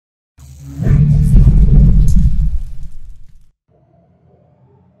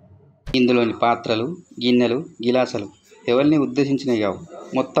ఇందులోని పాత్రలు, గిన్నెలు, గిలాసాలు ఎవరిని ఉద్దేశించినవి కావు,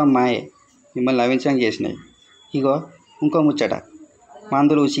 మొత్తం మాయే, మిమ్మల్ని నవ్వించడానికి చేసినాయి. ఇగో ఇంకో ముచ్చట,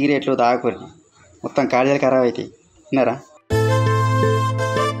 మందులు సిగరెట్లు తాగకూరి, మొత్తం కాళ్ళలు ఖరాబ్ అవుతాయి. విన్నారా?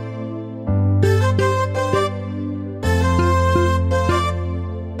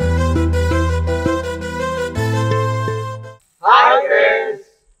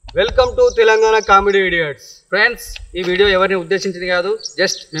 Welcome to Telangana comedy videos. Friends, ఈ వీడియో ఎవరిని ఉద్దేశించింది కాదు,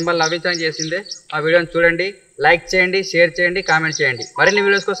 జస్ట్ మిమ్మల్ని నవ్వించడానికి చేసిందే. ఆ వీడియోని చూడండి, లైక్ చేయండి, షేర్ చేయండి, కామెంట్ చేయండి. మరిన్ని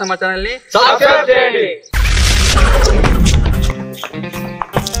వీడియోస్ కోసం మా ఛానల్ని సబ్స్క్రైబ్ చేయండి.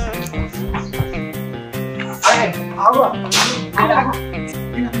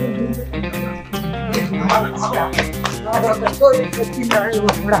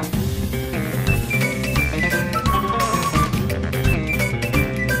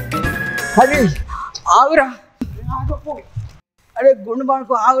 अरे आगरा, अरे गुंडबान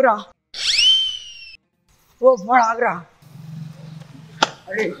को आगरा, वो बड़ा आगरा,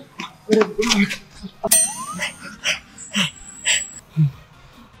 अरे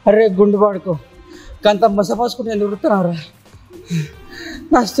अरे गुंडबान को कंता मसपासुకుంటే నిరుతున్నారా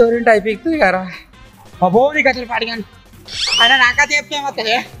నా స్టోరీ టైపింగ్ తీయరా అబోని కట్టలు పాడిగాని అయినా నాకా చెప్తే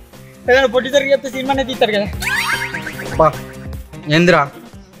ఏమవుతుంది ఏదైనా పొట్టి జరిగి చెప్తే సినిమానే తీస్తారు కదా బా ఏంద్రా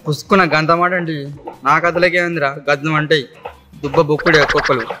పుసుకున్న గంధమాట అంటే నా కథలకేంద్రా గద్దం అంటే దుబ్బ బొక్కుడే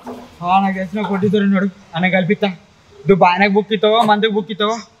ఒక్కొక్కరు. నాకు తెలిసిన పొట్టి దొరినాడు అన్న కల్పిస్తా దుబ్బ ఆయనకు బుక్కితావో మందుకు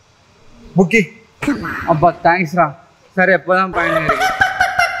బుక్కితావో బుక్కి. అబ్బా థ్యాంక్స్ రా. సరే పోదాం పైన.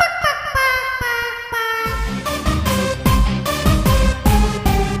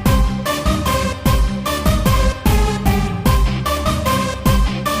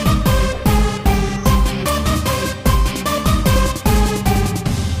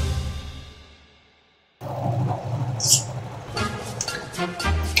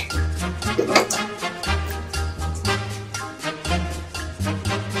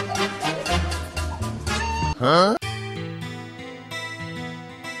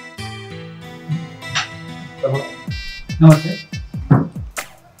 నమస్తే.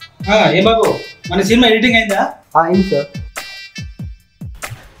 ఏం బాబు, మన సినిమా ఎడిటింగ్ అయిందా? అయింది సార్.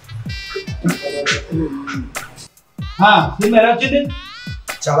 సినిమా ఎలా వచ్చింది?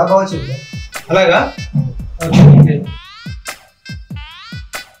 చాలా బాగా వచ్చింది. అలాగా?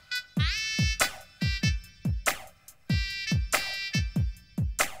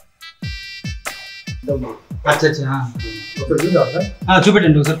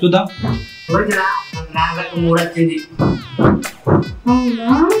 చూపెట్టండి ఒకసారి చూద్దాం.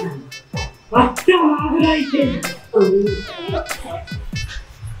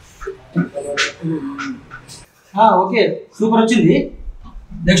 ఓకే, సూపర్ వచ్చింది.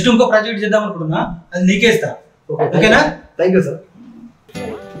 నెక్స్ట్ ఇంకో ప్రాజెక్ట్ చేద్దాం అనుకుంటున్నా, అది నీకే ఇస్తా. ఓకేనా? Thank you sir.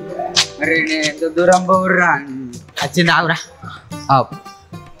 అరే ఎంత దూరం పోర్రా వచ్చింది ఆవురా.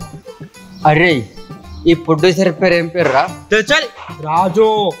 అరే ఈ ప్రొడ్యూసర్ పేరు ఏం పేరు రా? చల్ రాజు.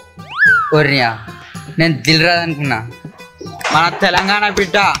 ఓర్నియా, నేను దిల్ రాజు అనుకున్నా. మన తెలంగాణ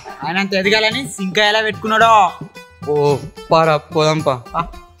బిడ్డ, ఆయనంత ఎదగాలని సింకా ఎలా పెట్టుకున్నాడో. ఓ పారా పోదాంపా.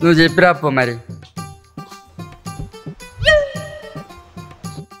 నువ్వు చెప్పిరాప్ప మరి.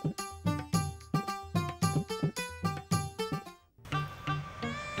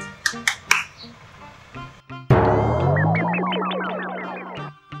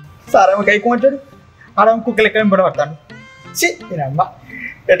 సార్ ఆమె కైకోమంటాడు, ఆడమ కుక్కలు ఎక్కడ పడబడతాను. అమ్మ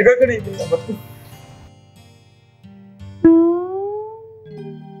ఎటుకోకడు బతుకు.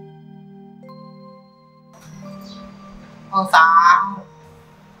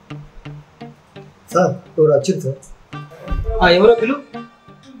 సార్ ఎవరు వచ్చింది సార్? ఎవరో పిలు.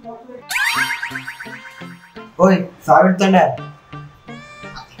 ఓయ్ సార్ పెడుతుండే.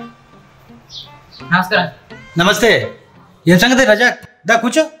 నమస్కారం. నమస్తే. ఏం సంగతి రజాక్? దా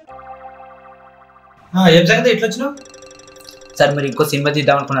కూర్చో. ఏం సంగతి ఎట్లా వచ్చినావు? సార్ మీరు ఇంకో సినిమా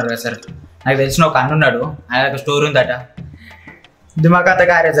తీద్దాం అనుకున్నారు కదా సార్. నాకు తెలిసిన ఒక అన్న ఉన్నాడు, ఆయన ఒక స్టోర్ ఉందట. దిమాగ్ అంత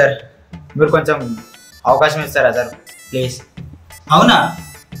కారే సార్, మీరు కొంచెం అవకాశం ఇస్తారా సార్ ప్లీజ్? అవునా?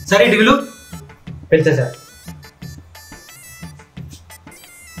 సరే ఇటువిలు వెళ్తా సార్.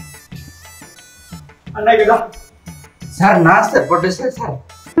 అన్నయ్య కదా సార్ నమస్తే ప్రొడ్యూసర్ సార్.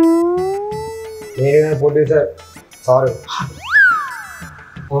 నేనే ప్రొడ్యూసర్ సార్.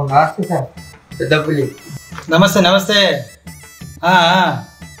 ఓ నమస్తే సార్. పెద్ద పులి. నమస్తే. నమస్తే.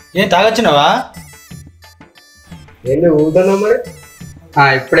 ఏం తాగొచ్చినావా? ఏంటి ఊదుతున్నా మరి?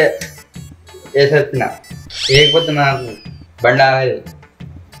 ఇప్పుడే వేసేస్తున్నా, లేకపోతే నాకు బండి ఆగదు.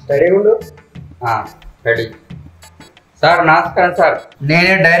 రెడీగా ఉండు. రెడీ. సార్ నమస్కారం సార్.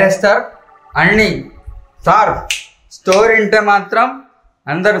 నేనే డైరెక్టర్ అన్ని సార్. స్టోరీ ఉంటే మాత్రం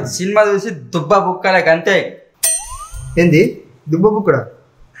అందరు సినిమా చూసి దుబ్బ బుక్కలకి అంతే. ఏంది దుబ్బ బుక్కుడా?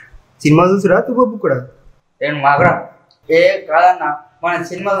 సినిమా చూసురా దుబ్బ బుక్కుడా? నేను ఆగరా. ఏ కాదన్నా, మన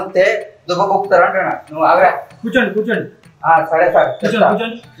సినిమా చూస్తే దుబ్బ బుక్కుతారు అంటున్నా. నువ్వు ఆగరా. కూర్చోండి. సరే సార్,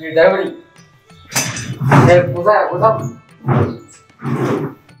 కూర్చోండి. మీ డ్రైవరి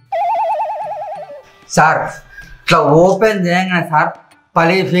సార్. ఇట్లా ఓపెన్ చేయగానే సార్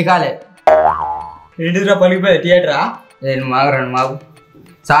పలి ఫీకాలే. ఏంటిదిరా పలిగిపోయే థియేటరా? నేను మాగు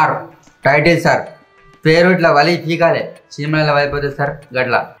సార్. టైటిల్ సార్, పేరు ఇట్లా వలి ఫీకాలే. సినిమాలో అయిపోతుంది సార్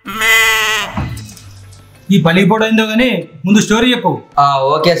గట్లా. ఈ పలిగిపోవడం ఏందో కానీ ముందు స్టోరీ చెప్పు.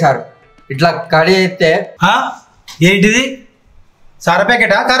 Okay sir. ఇట్లా కడి అయితే ఏంటిది? సారా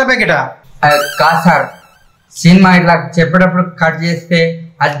ప్యాకెటా కార ప్యాకెటా? కాదు సార్, సినిమా ఇట్లా చెప్పేటప్పుడు కట్ చేస్తే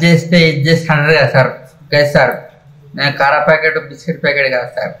అది చేస్తే ఇది చేస్తే అంటారు కదా సార్. ఓకే సార్, నేను కార ప్యాకెట్ బిస్కెట్ ప్యాకెట్ కాదు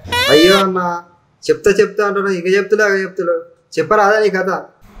సార్. అయ్యో అన్న, చెప్తా అంటున్నా. ఇక చెప్తున్నా చెప్పరాదా నీ కథ?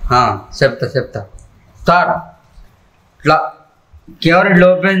 చెప్తా సార్. ఇట్లా కెమెరా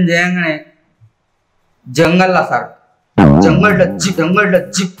ఓపెన్ చేయగానే జంగల్లా సార్, జంగల్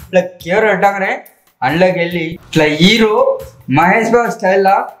ఇట్లా కెమెరా పెట్టగానే అందులోకి వెళ్ళి ఇట్లా హీరో మహేష్ బాబు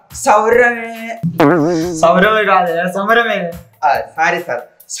స్టైల్లో సౌరమే కాదు సమరమే, సారీ సార్,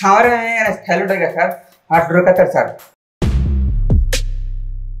 సమరమే అనే స్టైల్ ఉంటుంది కదా సార్, అట్లా దొరుకుతారు సార్.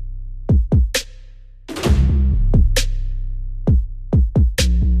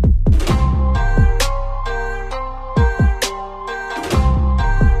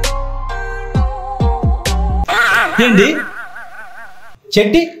 ఏంటి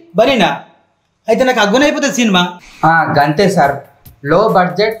చెట్టి బరీనా? అయితే నాకు అగ్గునైపోతుంది సినిమా. గంతే సార్, లో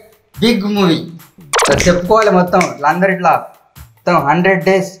బడ్జెట్ బిగ్ మూవీ చెప్పుకోవాలి. మొత్తం అందరు ఇట్లా మొత్తం 100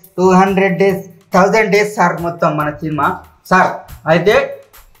 days 200 days 1000 days సార్ మొత్తం మన సినిమా సార్. అయితే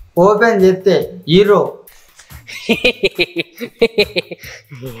ఓపెన్ చేస్తే హీరో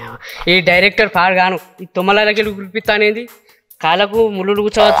ఈ డైరెక్టర్ పాడుగాను ఈ తుమ్మలకి గురిపిస్తానేది. కాళ్ళకు ముళ్ళు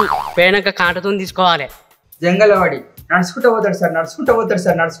కూర్చోవచ్చు, పేనక కాంటతో తీసుకోవాలి. జంగలవాడి నడుచుకుంటూ పోతాడు సార్.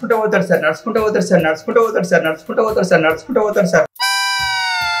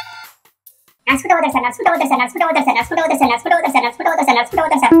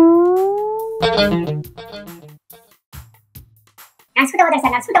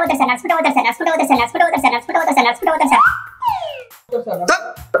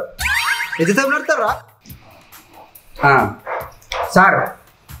 సార్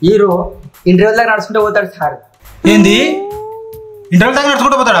హీరో ఇంటర్వ్యూ దాకా నడుచుకుంటూ పోతాడు సార్. ఏంది ఇంటర్వ్యూ దాకా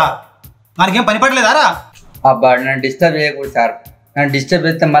నడుచుకుంటూ పోతాడా? మనకేం పని పడలేదారా? అబ్బా నన్ను డిస్టర్బ్ చేయకూడదు సార్. నన్ను డిస్టర్బ్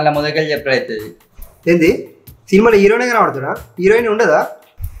చేస్తే మళ్ళీ మొదటికెళ్ళి చెప్పడవుతుంది. ఏంది సినిమాలో హీరోయిన్ కనబడుతున్నా? హీరోయిన్ ఉండదా?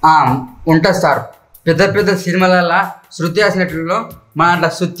 ఉంటుంది సార్. పెద్ద పెద్ద సినిమాలలో శృతి హాసినట్లో మన అట్లా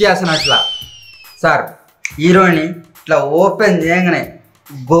శృతి హాసినట్లా సార్. హీరోయిన్ ఇట్లా ఓపెన్ చేయగానే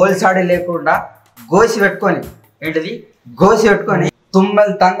గోల్ సాడి లేకుండా గోసి పెట్టుకొని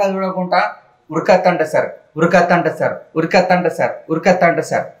తుమ్మలు తంగలు చూడకుండా ఉరకత్తంట సార్.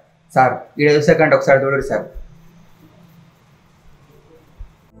 సార్ 7 సెకండ్ ఒకసారి చూడరు sir.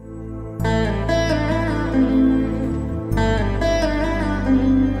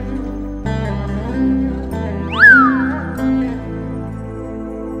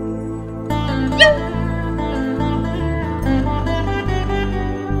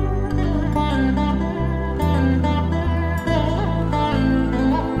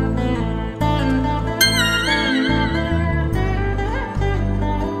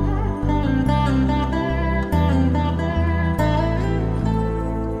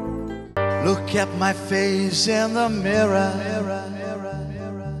 Look at my face in the mirror,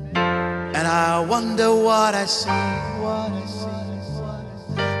 and I wonder what I see.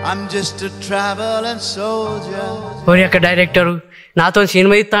 I'm just a traveling soldier. ఓరి యొక్క డైరెక్టరు నాతో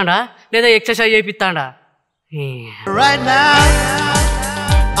సినిమా ఇస్తాడా లేదా exercise చేయిస్తాడా? Right now,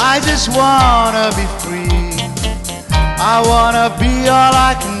 I just wanna be free. I wanna be all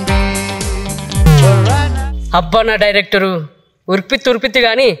I can be. But right now, అబ్బా నా director ఉరిపిత్తి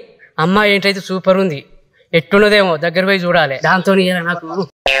కానీ అమ్మాయి ఏంటైతే super ఉంది. ఎట్టున్నదేమో దగ్గర పోయి చూడాలి. దాంతో నాకు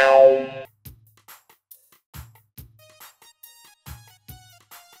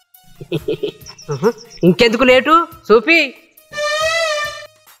ఇంకెందుకు లేటు చూపి.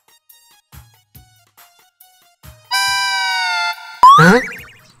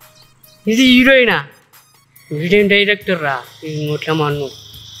 ఇది హీరోయినా? వీడేం డైరెక్టర్ రా ఈ నోట్ల మన్ను.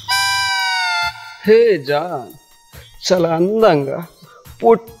 హే జాన్, చాలా అందంగా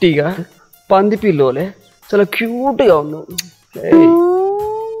పొట్టిగా పంది పిల్లోలే చాలా క్యూట్గా ఉన్నావు.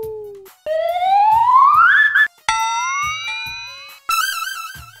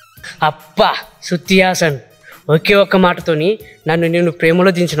 అబ్బా శృతి హాసన్ ఒకే ఒక్క మాటతోని నన్ను నేను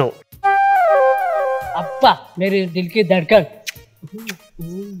ప్రేమలో దించినావు. అబ్బా మీరు దిల్కి దడ్కన్.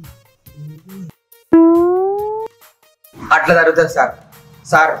 అట్లా జరుగుతుంది సార్.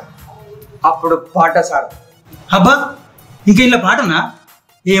 సార్ అప్పుడు పాట సార్. అబ్బా ఇంకా ఇలా పాటనా?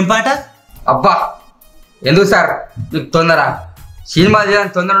 ఏం పాట? అబ్బా ఎందుకు సార్ నీకు తొందర? సినిమా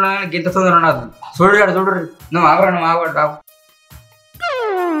తీయడానికి తొందర ఉన్నా గింత తొందర ఉన్నది. చూడు నువ్వు ఆగరా, నువ్వు ఆగబడ్డావు.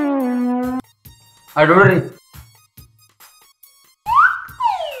 అది చూడరి.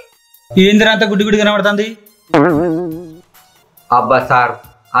 ఏందిరా అంత గుడ్డి గుడి కనబడుతుంది? అబ్బా సార్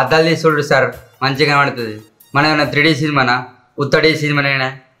అద్దాలు తీసి చూడు సార్, మంచిగా కనబడుతుంది. మన ఏమైనా 3D సినిమానా, ఉత్తడి సినిమానేనా?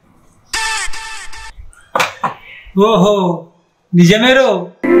 ఓహో నిజమేరో.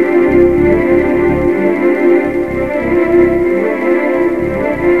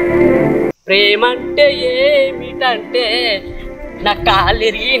 ప్రేమంటే ఏమిటంటే నా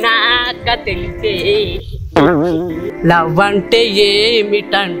కాలిరిగినాక తెలిసే, లవ్ అంటే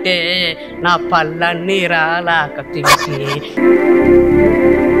ఏమిటంటే నా పళ్ళన్నీ రాలాక తెలిసే.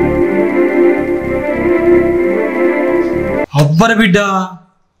 అబ్బర బిడ్డ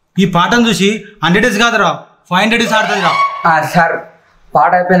ఈ పాటను చూసి 100 డేస్ కాదురా 500 డేస్ ఆడుతుందిరా. సార్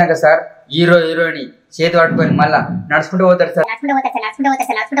పాట అయిపోయినాక సార్ హీరో హీరోయిన్ చేతి పట్టుకొని మళ్ళా నడుచుకుంటూ పోతారు సార్.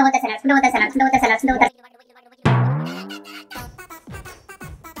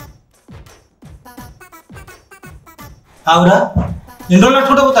 అవురా ఎన్ని రోజులు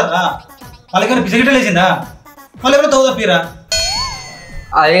నడుచుకుంటూ పోతారా? వాళ్ళకైనా పిసిగిట లేచిందా? వాళ్ళు ఎవరో తవ్వుతప్పీరా?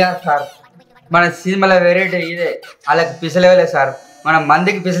 అదే కాదు సార్, మన సినిమాలో వెరైటీ ఇదే. వాళ్ళకి పిసలేవలే సార్, మనం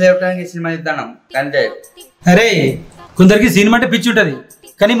మందికి పిసలేవడానికి సినిమా ఇద్దాం అంతే. అరే కొందరికి సినిమా అంటే పిచ్చి ఉంటుంది,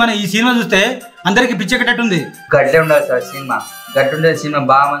 కానీ మన ఈ సినిమా చూస్తే అందరికి పిచ్చి ఎక్కటట్టుంది. గట్లే ఉండాలి సార్ సినిమా, గట్టి ఉండే సినిమా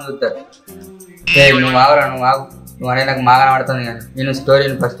బాగా మంది చూస్తారు. నువ్వు ఆగురా, నువ్వు ఆగు. నువ్వు అనేది నాకు బాగా పడుతుంది కానీ నేను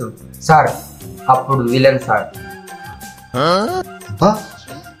స్టోరీని ఫస్ట్. సార్ అప్పుడు విలన్ సార్.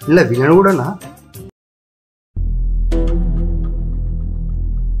 ఇలా విలన్ కూడానా?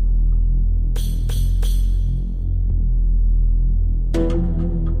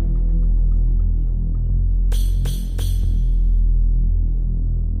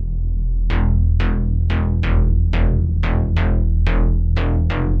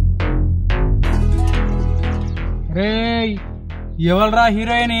 రే ఎవల్రా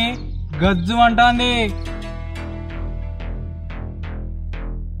హీరోయిన్ గజ్జు అంటాంది?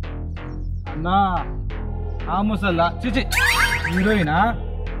 అన్నా ఆ ముసల్లా చిచి హీరోయినా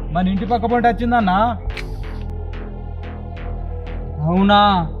మన ఇంటి పక్క పొంటి వచ్చిందన్నా? అవునా,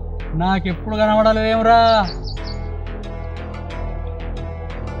 నాకెప్పుడు కనబడలేదేమరా?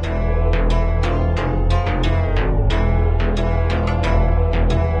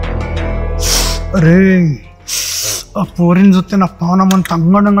 అరే ఆ పోరిని చూస్తే నా పానం అంత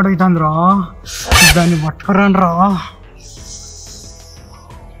అంగడంగా అవుతుందిరా, దాన్ని పట్టుకురానరా.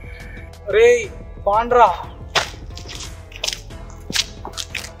 రే పాండ్రా.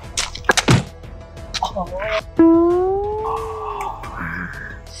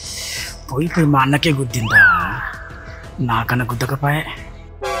 పోయి మా అన్నకే గుద్దిందా, నాకన్నా గుద్దకపోయే.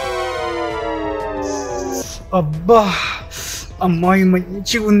 అబ్బా అమ్మాయి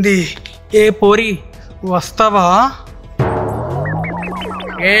మంచిగా ఉంది. ఏ పోరి వస్తావా?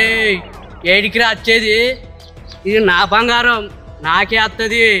 ఏడికిరా వచ్చేది? ఇది నా బంగారం, నాకే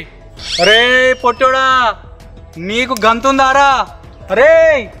వస్తుంది. అరే పొట్టోడా నీకు గంతుందారా? అరే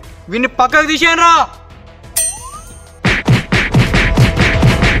వీన్ని పక్కకు తీసేయనరా.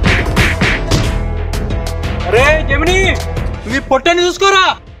 అరే జమిని నువ్వు పొట్టని చూసుకోరా.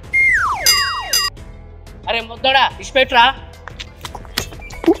 అరే ముద్దడా ఇష్టపెట్టురా.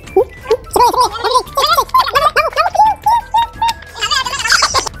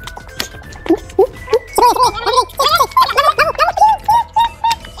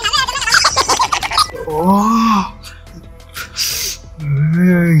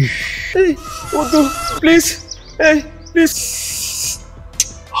 వద్దు please, please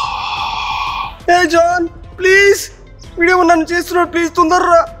A John please, video నన్ను చేస్తున్నాడు ప్లీజ్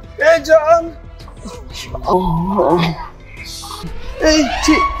తొందరరా. ఏ జాన్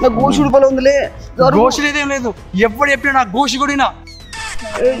నా గోషుడు పని ఉందిలే. గోషి లేదేం లేదు, ఎప్పుడు చెప్పినా నా గోషి కూడా.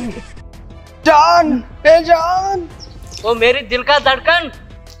 జాన్ ఏ జాన్, ఓ మేరీ దిల్ కా ధడ్కన్.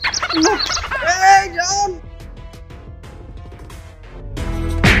 ఏ జాన్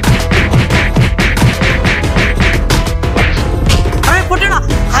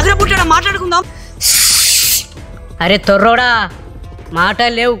అదే పుట్టాడా మాట్లాడుకుందాం. అరే తొర్రోడా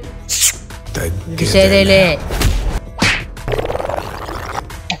మాటలు లేవు, విసేదేలే.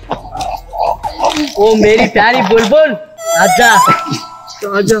 ओ मेरी प्यारी बुलबुल आजा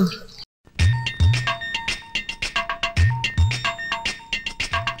आजा.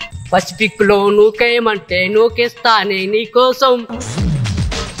 పసిఫిక్ లో నూకేయమంటే నూకేస్తానే నీకోసం,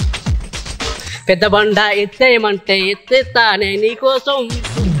 పెద్ద బండ ఎత్తేయమంటే ఎత్తేస్తానే నీకోసం,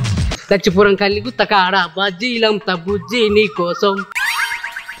 లచ్చిపురం కలిగుత్త కాడ బజ్జీలంత బుజ్జి నీకోసం.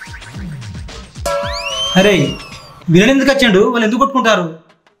 అరే వీళ్ళని ఎందుకు వచ్చాడు? వాళ్ళు ఎందుకు కొట్టుకుంటారు?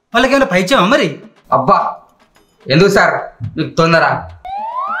 వాళ్ళకి ఏమైనా పైచామా మరి? అబ్బా ఎందుకు సార్ మీకు తొందర?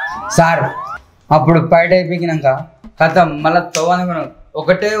 సార్ అప్పుడు బయట అయిపోయినాక కథ మళ్ళా తవ్వనుకున్నాం.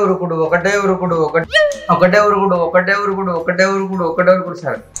 ఒకటే ఉరుకుడు ఒకటే ఉరుకుడు ఒకటే ఉరుకుడు ఒకటే ఉరుకుడు ఒకటే ఉరుకుడు ఒకటే ఉరుకుడు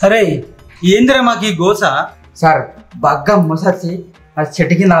సార్. అరే ఏందిరా మాకు ఈ గోస? సార్ బగ్గ ముసర్చి ఆ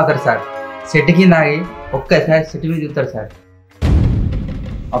చెట్టు కింద ఆగుతారు సార్. చెట్టు కింద ఆగి ఒక్కసారి చెట్టు మీద చూస్తారు సార్.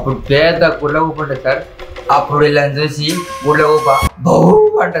 అప్పుడు పేద గుడ్ల ఊప ఉంటుంది సార్. అప్పుడు ఇలా చూసి గుడ్ల ఊప బౌ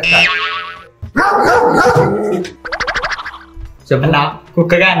అంటారు సార్. చెప్పనా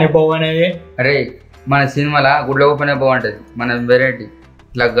కుక్కగా అన్నీ పోవనేవి. అరే మన సినిమాలో గుడ్ల ఊపనే బాగుంటుంది. మన వెరైటీ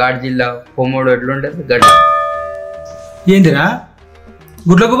ఇట్లా గాడ్ జిల్లా పొమ్మోడు ఎట్లుంటుంది గడ్డ. ఏందిరా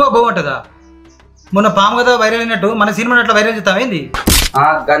గుడ్ల గుబా బాగుంటుందా? మొన్న పాము కదా వైరల్ అయినట్టు మన సినిమా అట్లా వైరల్ చేస్తావేంది?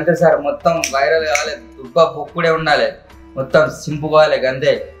 గంతే సార్. మొత్తం వైరల్ కావాలి, దుబ్బ పొక్కుడే ఉండాలి, మొత్తం సింపు కావాలి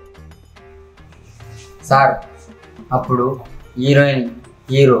గంతే సార్. అప్పుడు హీరోయిన్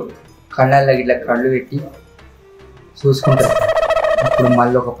హీరో కళ్ళల్లో ఇట్లా కళ్ళు పెట్టి చూసుకుంటారు. అప్పుడు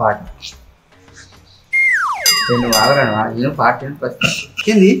మళ్ళీ ఒక పాట నేను ఆగలను. నేను పాట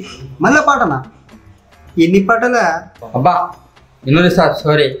ఏంది మళ్ళా పాటనా? ఎన్ని పాటలా? అబ్బా ఇన్నోది సార్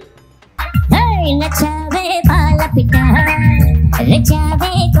సారీ. నచ్చావే పాల పిట్ట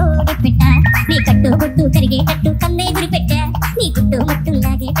రెచ్చావే కోడి పిట్ట నీ కట్టు బొట్టు కరిగేటట్టు కన్నే గురి పెట్ట నీ గుట్టు మట్టు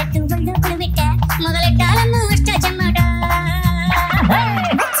లాగేటట్టు ఒళ్ళు పులు పెట్ట మొదలెట్టాలన్న అష్ట చెమ్మట.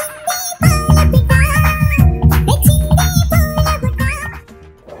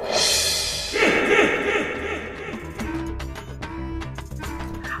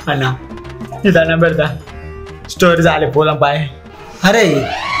 అన్నా ఇదన్నా పెడతా స్టోరీ చాలే పోదాం బాయ్. అరే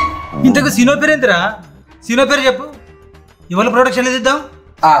ఇంతకు సినిమా పేరు ఎంతరా? సినిమా పేరు చెప్పు. ఇవాళ ప్రొడక్షన్ ఇద్దాం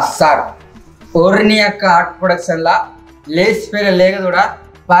సార్. ఓర్ని యొక్క ఆర్ట్ ప్రొడక్షన్ లా లేచిపోయిన లేక కూడా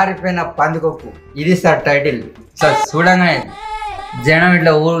పారిపోయిన పందికొక్కు ఇది సార్ టైటిల్. సార్ చూడగానే జనం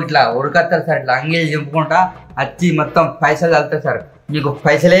ఇట్లా ఇట్లా ఉడకత్తారు సార్. ఇట్లా అంగీలు చింపుకుంటా వచ్చి మొత్తం పైసలు వెళ్తారు సార్. మీకు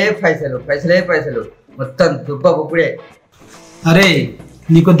పైసలే పైసలు పైసలే పైసలు మొత్తం దుబ్బ బుక్కుడే. అరే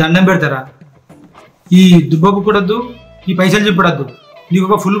నీకు దండం పెడతారా? ఈ దుబ్బ బుక్కుడద్దు, ఈ పైసలు చెప్పడద్దు. నీకు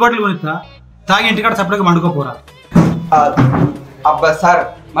ఒక ఫుల్ బాటిల్ కొనిస్తా, తాగి ఇంటికాడ సపరేట్గా వండుకోపోరా. అబ్బా సార్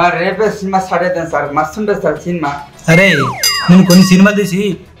మన రేపే సినిమా స్టార్ట్ అవుతాను సార్. మస్తు ఉంటుంది సార్ సినిమా. అరే నేను కొన్ని సినిమాలు తీసి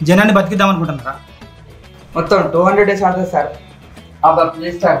జనాన్ని బతికిద్దాం అనుకుంటున్నారా? మొత్తం 200 days ఆడుతుంది సార్. అబ్బా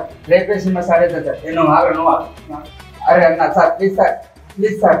ప్లీజ్ సార్ రేపే సినిమా స్టార్ట్ అవుతుంది సార్. నేను నువ్వు అరే అన్న sir please sir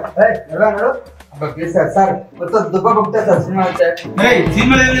please sir. అన్నాడు అబ్బా ప్లీజ్ సార్. సార్ మొత్తం దుబ్బ బుక్తా సార్ సినిమా వచ్చాయి.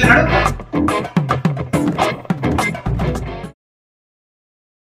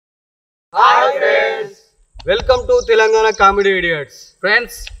 Welcome to Telangana comedy videos.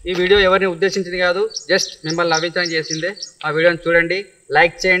 Friends ఈ వీడియో ఎవరిని ఉద్దేశించింది కాదు, జస్ట్ మిమ్మల్ని నవ్వించడానికి చేసిందే. ఆ వీడియోని చూడండి,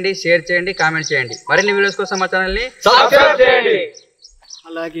 లైక్ చేయండి, షేర్ చేయండి, కామెంట్ చేయండి. మరిన్ని వీడియోస్ కోసం మా ఛానల్ని సబ్స్క్రైబ్ చేయండి.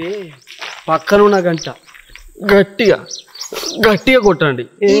 అలాగే పక్కనున్న గంట గట్టిగా గట్టిగా కొట్టండి.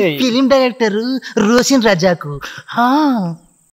 Film director Roshan రజాకు